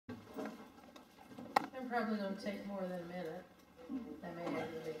probably going to take more than a minute. That may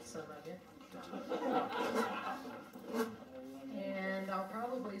aggravate some of you. And I'll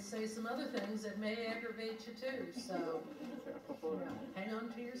probably say some other things that may aggravate you too. So, hang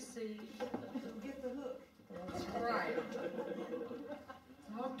on to your seat. Don't get the hook. That's right.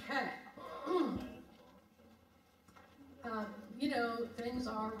 Okay. You know, things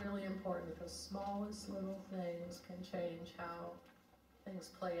are really important. The smallest little things can change how things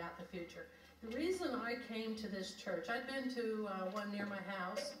play out in the future. The reason I came to this church, I'd been to one near my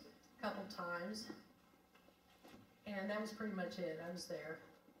house a couple times, and that was pretty much it. I was there.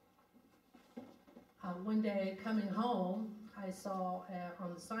 One day coming home, I saw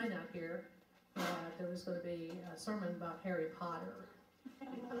on the sign out here that there was going to be a sermon about Harry Potter.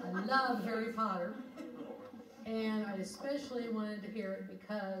 I love Harry Potter, and I especially wanted to hear it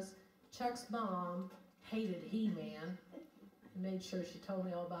because Chuck's mom hated He-Man. I made sure she told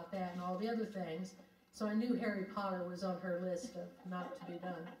me all about that and all the other things, so I knew Harry Potter was on her list of not to be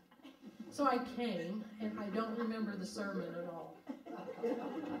done. So I came, and I don't remember the sermon at all.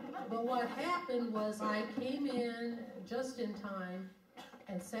 But what happened was I came in just in time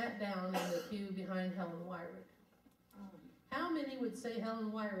and sat down in the pew behind Helen Wyrick. How many would say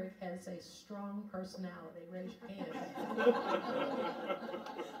Helen Wyrick has a strong personality? Raise your hand.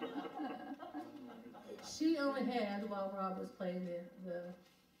 She only had, while Rob was playing the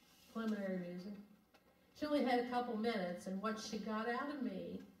preliminary music, she only had a couple minutes, and what she got out of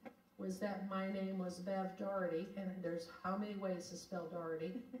me was that my name was Bev Doherty, and there's how many ways to spell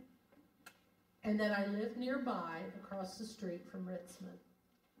Doherty, and that I lived nearby across the street from Ritzman.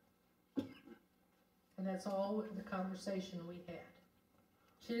 And that's all the conversation we had.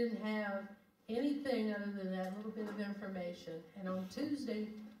 She didn't have anything other than that little bit of information. And on Tuesday,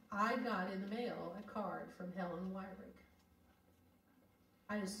 I got in the mail a card from Helen Wyrick.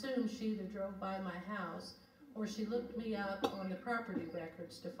 I assumed she either drove by my house or she looked me up on the property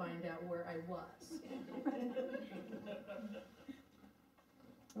records to find out where I was.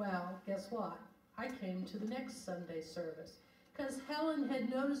 Well, guess what? I came to the next Sunday service because Helen had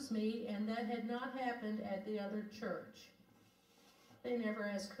noticed me, and that had not happened at the other church. They never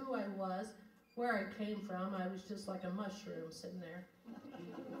asked who I was, where I came from. I was just like a mushroom sitting there.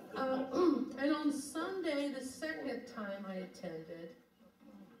 And on Sunday, the second time I attended,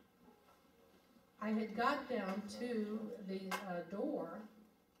 I had got down to the door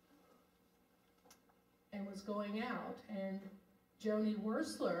and was going out, and Joni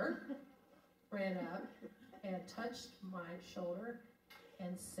Wursler ran up and touched my shoulder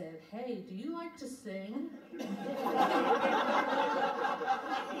and said, "Hey, do you like to sing?"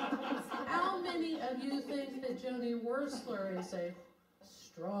 How many of you think that Joni Wursler is a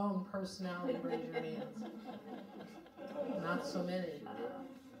strong personality? Raise your hands. Not so many.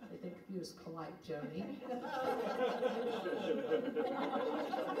 I think he was polite, Joni.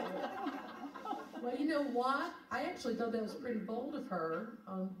 Well, you know what? I actually thought that was pretty bold of her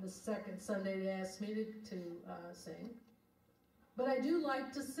on the second Sunday to ask me to sing. But I do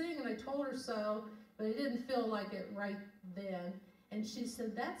like to sing, and I told her so, but I didn't feel like it right then. And she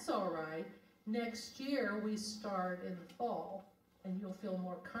said, "That's all right. Next year we start in the fall, and you'll feel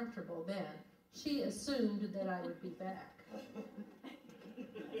more comfortable then." She assumed that I would be back.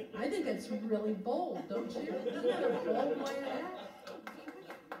 I think that's really bold, don't you? Isn't that a bold way to act?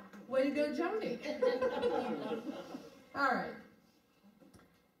 Way to go, Joni. All right.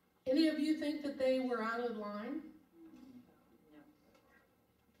 Any of you think that they were out of line? No.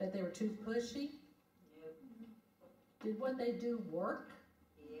 That they were too pushy? No. Did what they do work?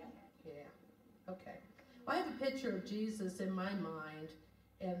 Yeah. Yeah. Okay. Well, I have a picture of Jesus in my mind,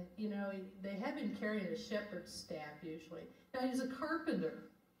 and, you know, they have him carrying a shepherd's staff usually. Now, he's a carpenter.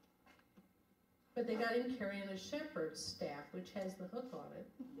 But they got him carrying a shepherd's staff, which has the hook on it.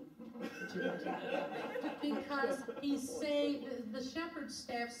 Because the shepherd's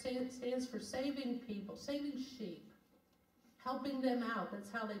staff stands for saving people, saving sheep, helping them out. That's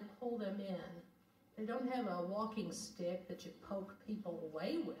how they pull them in. They don't have a walking stick that you poke people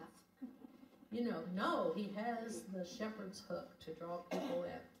away with. You know, no, he has the shepherd's hook to draw people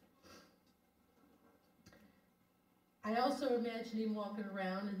in. I also imagine him walking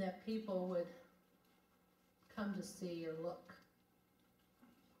around and that people would come to see or look.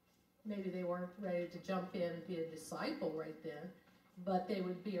 Maybe they weren't ready to jump in and be a disciple right then, but they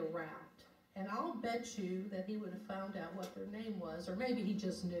would be around. And I'll bet you that he would have found out what their name was, or maybe he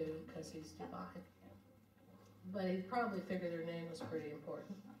just knew because he's divine. But he'd probably figure their name was pretty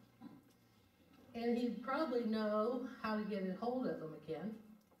important. And he'd probably know how to get a hold of them again.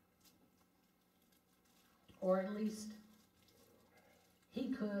 Or at least he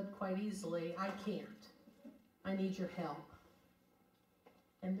could quite easily. I can't. I need your help.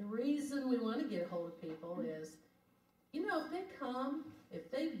 And the reason we want to get a hold of people is, you know, if they come, if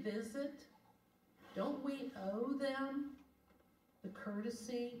they visit, don't we owe them the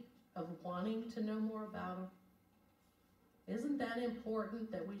courtesy of wanting to know more about them? Isn't that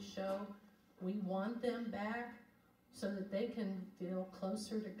important that we show we want them back so that they can feel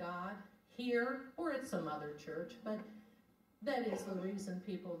closer to God here or at some other church? But that is the reason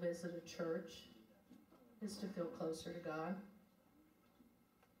people visit a church, is to feel closer to God.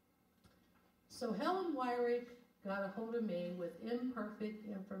 So Helen Wyrick got a hold of me with imperfect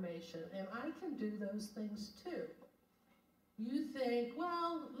information, and I can do those things too. You think,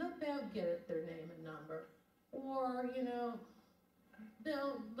 well, let them get it, their name and number. Or, you know,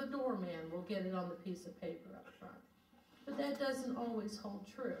 the doorman will get it on the piece of paper up front. But that doesn't always hold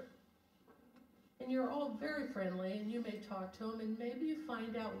true. And you're all very friendly, and you may talk to them, and maybe you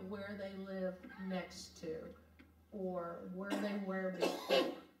find out where they live next to, or where they were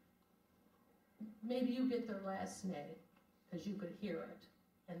before. Maybe you get their last name, because you could hear it,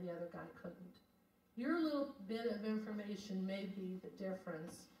 and the other guy couldn't. Your little bit of information may be the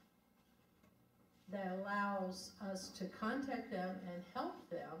difference that allows us to contact them and help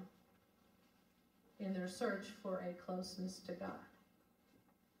them in their search for a closeness to God.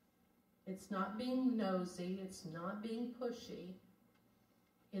 It's not being nosy, it's not being pushy,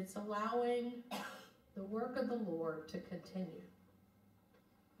 it's allowing the work of the Lord to continue.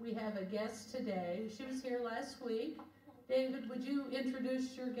 We have a guest today. She was here last week. David, would you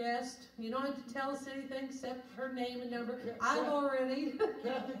introduce your guest? You don't have to tell us anything except her name and number. I've already.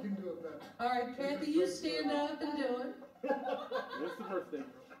 Kathy can do it better. All right, Kathy, you stand up and do it. What's the birthday?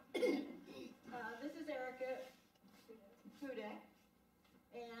 This is Erica Hudak,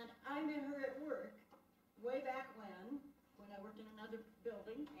 and I met her at work way back when I worked in another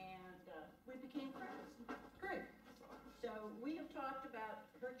building, and we became friends. Great. So we have talked about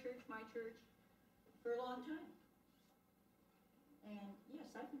her church, my church, for a long time. And yes,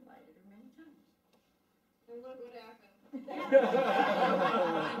 I've invited her many times. And look what happened.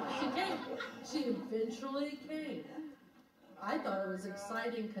 She came. She eventually came. I thought it was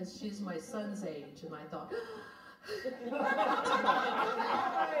exciting because she's my son's age, and I thought,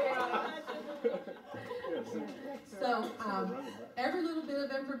 so every little bit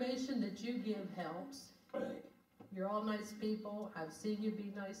of information that you give helps. You're all nice people. I've seen you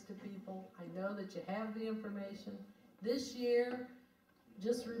be nice to people. I know that you have the information. This year,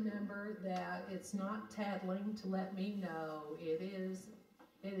 just remember that it's not tattling to let me know. It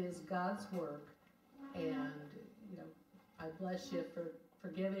is God's work, and you know, I bless you for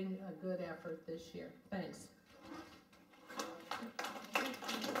giving a good effort this year. Thanks.